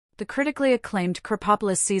The critically acclaimed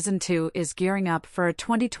Krapopolis Season 2 is gearing up for a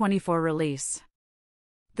 2024 release.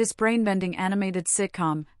 This brain-bending animated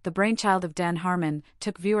sitcom, the brainchild of Dan Harmon,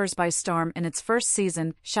 took viewers by storm in its first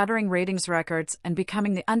season, shattering ratings records and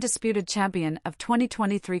becoming the undisputed champion of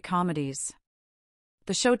 2023 comedies.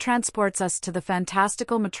 The show transports us to the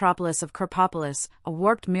fantastical metropolis of Krapopolis, a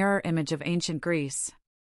warped mirror image of ancient Greece.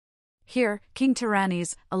 Here, King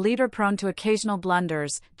Tyrannis, a leader prone to occasional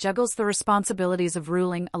blunders, juggles the responsibilities of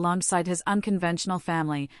ruling alongside his unconventional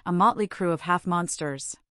family, a motley crew of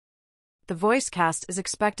half-monsters. The voice cast is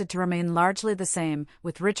expected to remain largely the same,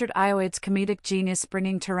 with Richard Ayoade's comedic genius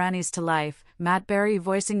bringing Tyrannis to life, Matt Berry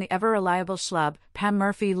voicing the ever-reliable Schlub, Pam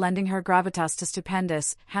Murphy lending her gravitas to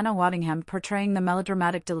Stupendous, Hannah Waddingham portraying the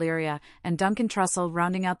melodramatic Deliria, and Duncan Trussell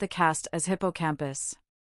rounding out the cast as Hippocampus.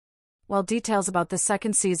 While details about the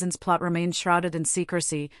second season's plot remain shrouded in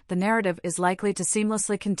secrecy, the narrative is likely to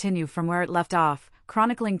seamlessly continue from where it left off,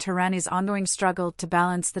 chronicling Tyrannis' ongoing struggle to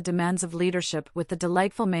balance the demands of leadership with the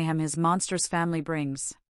delightful mayhem his monstrous family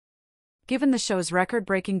brings. Given the show's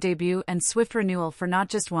record-breaking debut and swift renewal for not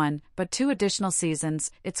just one, but two additional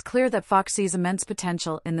seasons, it's clear that Fox sees immense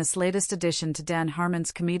potential in this latest addition to Dan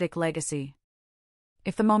Harmon's comedic legacy.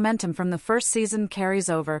 If the momentum from the first season carries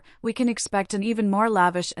over, we can expect an even more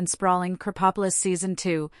lavish and sprawling Krapopolis Season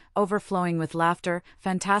 2, overflowing with laughter,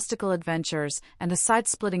 fantastical adventures, and a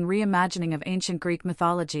side-splitting reimagining of ancient Greek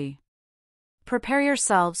mythology. Prepare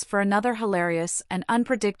yourselves for another hilarious and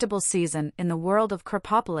unpredictable season in the world of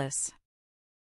Krapopolis.